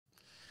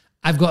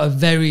I've got a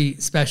very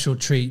special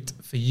treat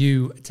for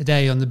you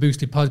today on the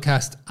Boostly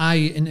podcast. I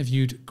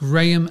interviewed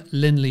Graham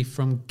Lindley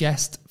from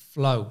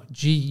Guestflow,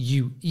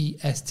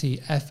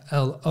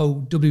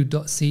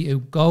 Guestflow.co.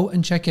 Go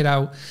and check it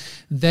out.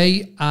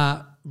 They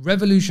are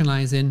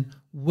revolutionizing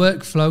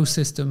workflow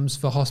systems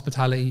for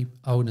hospitality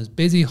owners,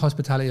 busy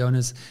hospitality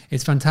owners.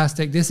 It's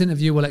fantastic. This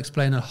interview will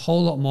explain a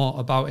whole lot more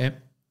about it.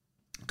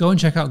 Go and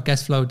check out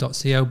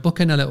guestflow.co, book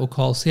in a little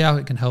call, see how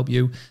it can help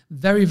you.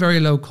 Very, very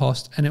low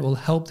cost, and it will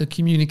help the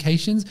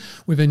communications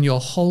within your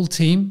whole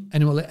team,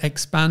 and it will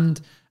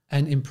expand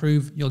and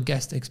improve your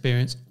guest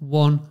experience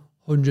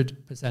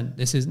 100%.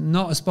 This is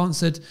not a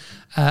sponsored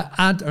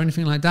ad or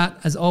anything like that.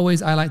 As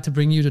always, I like to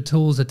bring you the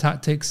tools, the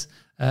tactics,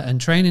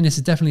 and training. This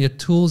is definitely a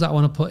tools that I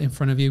want to put in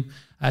front of you.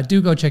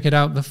 Do go check it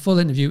out. The full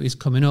interview is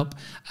coming up,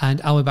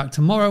 and I'll be back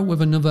tomorrow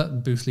with another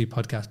Boostly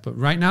podcast. But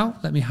right now,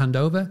 let me hand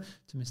over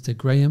to Mr.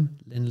 Graham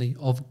Lindley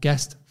of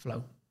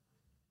Guestflow.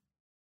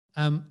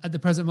 At the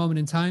present moment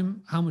in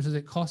time, how much does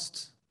it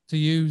cost to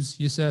use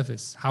your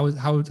service? How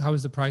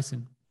is the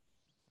pricing?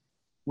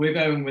 We're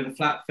going with a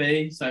flat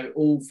fee, so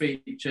all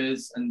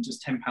features and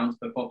just £10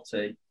 per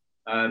property.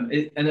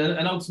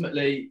 And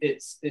ultimately,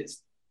 it's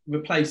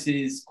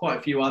replaces quite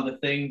a few other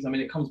things. I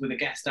mean, it comes with a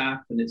guest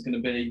app, and it's going to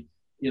be,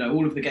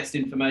 all of the guest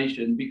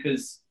information,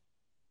 because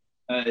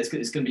it's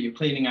going to be your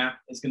cleaning app.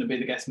 It's going to be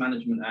the guest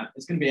management app.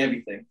 It's going to be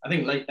everything. I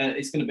think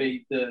it's going to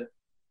be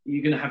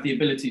you're going to have the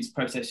ability to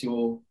process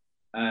your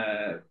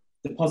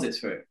deposits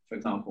for it, for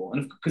example,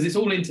 and because it's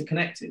all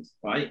interconnected,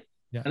 right?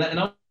 Yeah.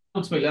 And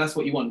ultimately, that's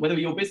what you want. Whether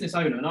you're a business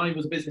owner, and I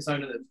was a business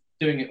owner that was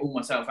doing it all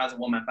myself as a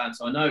one-man band,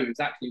 so I know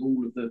exactly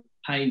all of the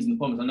pains and the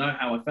problems. I know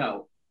how I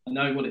felt. I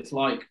know what it's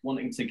like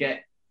wanting to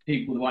get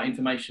people the right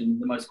information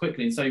the most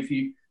quickly. And so if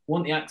you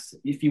want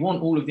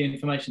all of the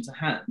information to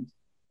hand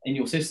in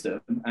your system,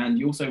 and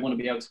you also want to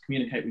be able to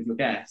communicate with your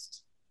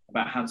guests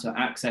about how to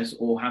access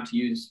or how to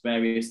use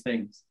various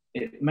things,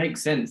 it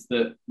makes sense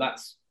that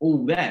that's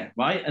all there,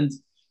 right? And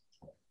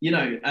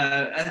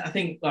I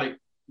think like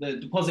the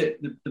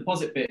deposit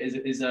bit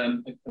is a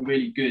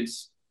really good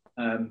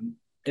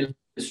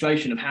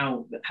illustration of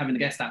how having the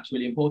guest app is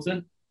really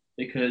important,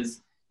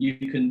 because you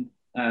can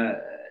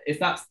if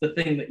that's the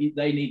thing that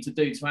they need to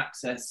do to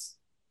access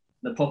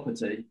the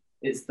property,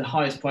 it's the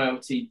highest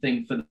priority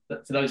thing for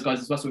those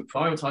guys as well. So we're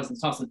prioritizing the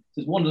task.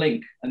 There's one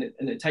link, and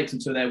it takes them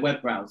to their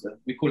web browser.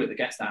 We call it the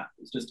guest app.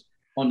 It's just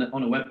on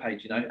a web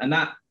page, and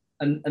that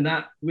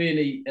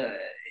really,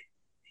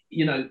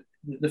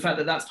 the fact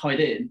that that's tied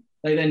in,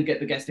 they then get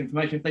the guest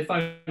information. If they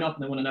phone up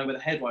and they want to know where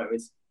the headwriter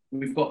is,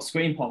 we've got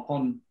screen pop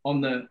on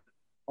the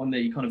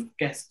kind of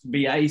guest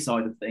VA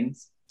side of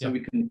things, so we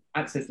can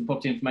access the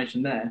property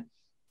information there.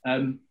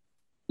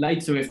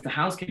 Later, if the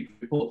housekeeper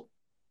reports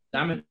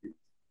damage,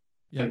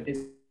 it's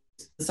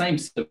the same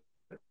stuff.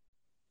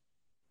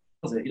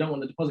 You don't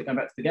want the deposit going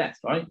back to the guest,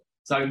 right?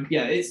 So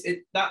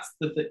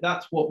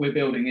that's what we're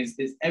building is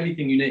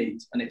everything you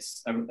need, and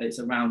it's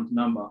a round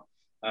number.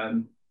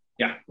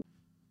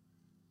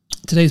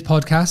 Today's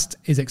podcast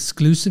is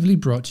exclusively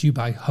brought to you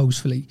by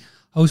Hostfully.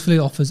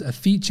 Hostfully offers a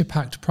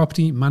feature-packed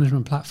property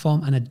management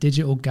platform and a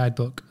digital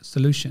guidebook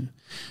solution.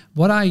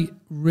 What I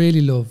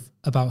really love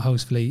about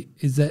Hostfully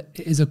is that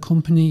it is a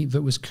company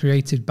that was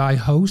created by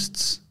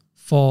hosts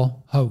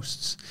for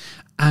hosts.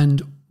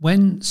 And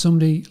when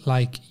somebody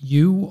like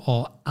you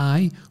or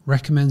I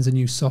recommends a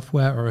new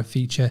software or a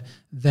feature,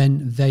 then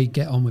they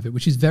get on with it,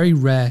 which is very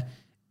rare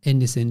in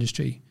this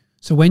industry.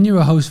 So when you're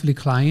a Hostfully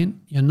client,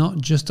 you're not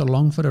just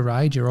along for the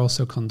ride, you're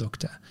also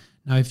conductor.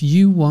 Now, if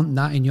you want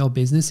that in your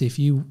business, if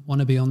you want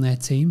to be on their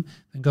team,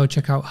 then go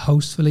check out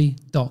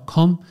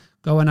hostfully.com.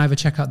 Go and either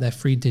check out their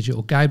free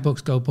digital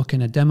guidebooks, go book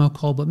in a demo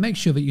call, but make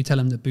sure that you tell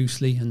them that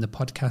Boostly and the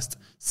podcast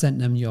sent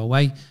them your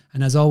way.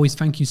 And as always,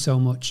 thank you so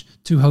much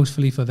to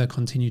Hostfully for their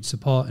continued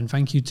support, and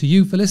thank you to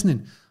you for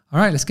listening. All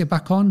right, let's get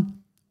back on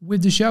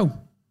with the show.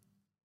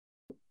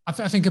 I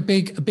think a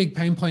big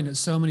pain point that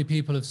so many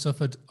people have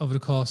suffered over the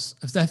course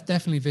of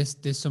definitely this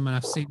summer, and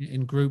I've seen it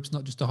in groups,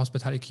 not just the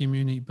hospitality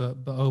community, but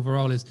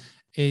overall is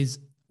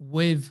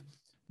with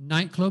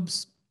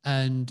nightclubs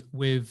and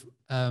with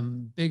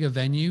bigger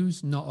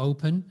venues not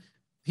open.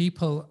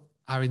 People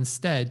are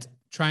instead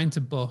trying to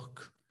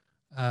book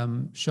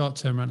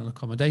short-term rental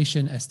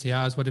accommodation,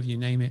 STRs, whatever you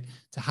name it,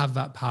 to have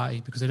that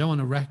party because they don't want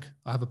to wreck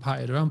or have a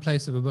party at their own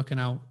place. So we're booking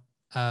out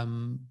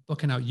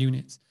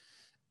units.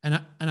 And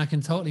I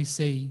can totally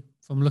see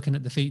from looking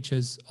at the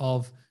features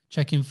of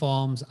check-in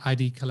forms,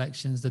 ID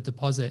collections, the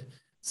deposit,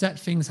 set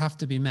things have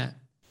to be met.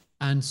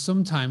 And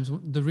sometimes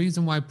the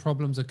reason why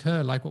problems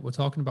occur, like what we're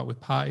talking about with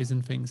parties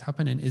and things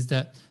happening, is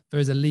that there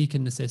is a leak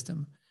in the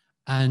system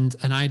and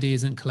an ID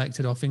isn't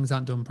collected or things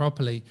aren't done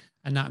properly.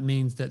 And that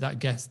means that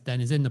guest then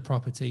is in the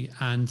property.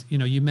 And,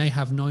 you may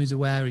have noise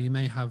aware, or you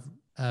may have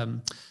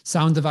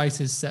sound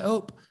devices set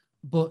up,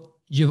 but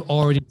you're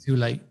already too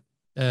late.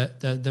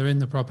 They're in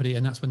the property,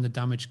 and that's when the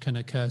damage can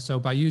occur. So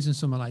by using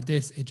something like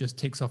this, it just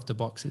ticks off the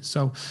boxes.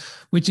 So,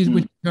 which is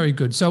very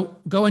good. So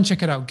go and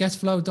check it out,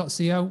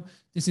 guestflow.co.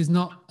 This is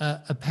not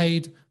a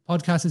paid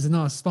podcast is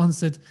not a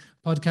sponsored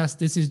podcast.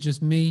 This is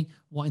just me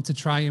wanting to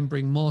try and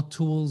bring more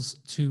tools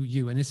to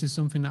you. And this is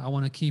something that I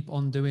want to keep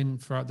on doing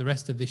throughout the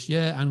rest of this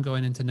year and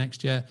going into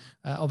next year.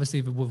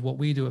 Obviously, with what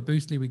we do at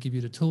Boostly, we give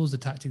you the tools, the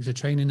tactics, the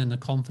training, and the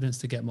confidence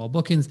to get more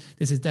bookings.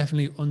 This is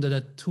definitely under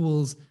the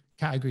tools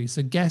category.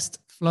 So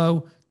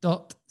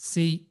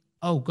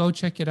guestflow.co. Go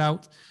check it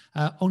out.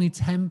 Only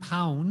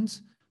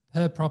 £10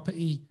 per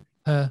property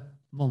per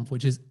month,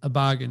 which is a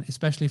bargain,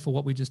 especially for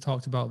what we just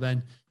talked about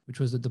then, which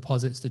was the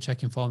deposits, the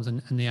checking forms,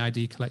 and the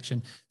ID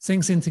collection.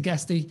 Syncs into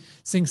Guesty,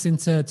 syncs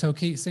into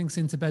Toki, syncs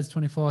into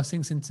Beds24,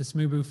 syncs into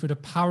Smoothboo through the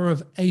power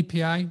of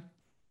API.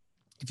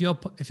 If your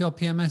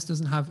PMS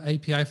doesn't have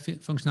API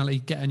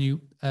functionality, get a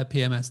new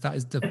PMS. That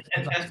is the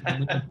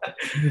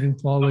moving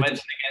forward. Not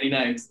mentioning any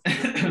names.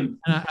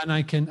 and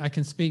I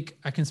can speak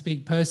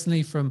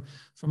personally from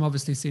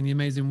obviously seeing the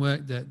amazing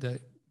work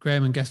that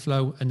Graham and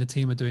Guestflow and the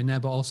team are doing there,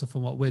 but also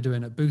from what we're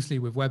doing at Boostly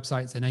with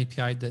websites and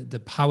API.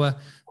 The power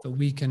that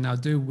we can now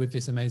do with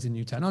this amazing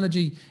new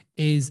technology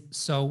is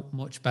so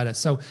much better.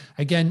 So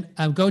again,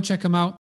 go check them out.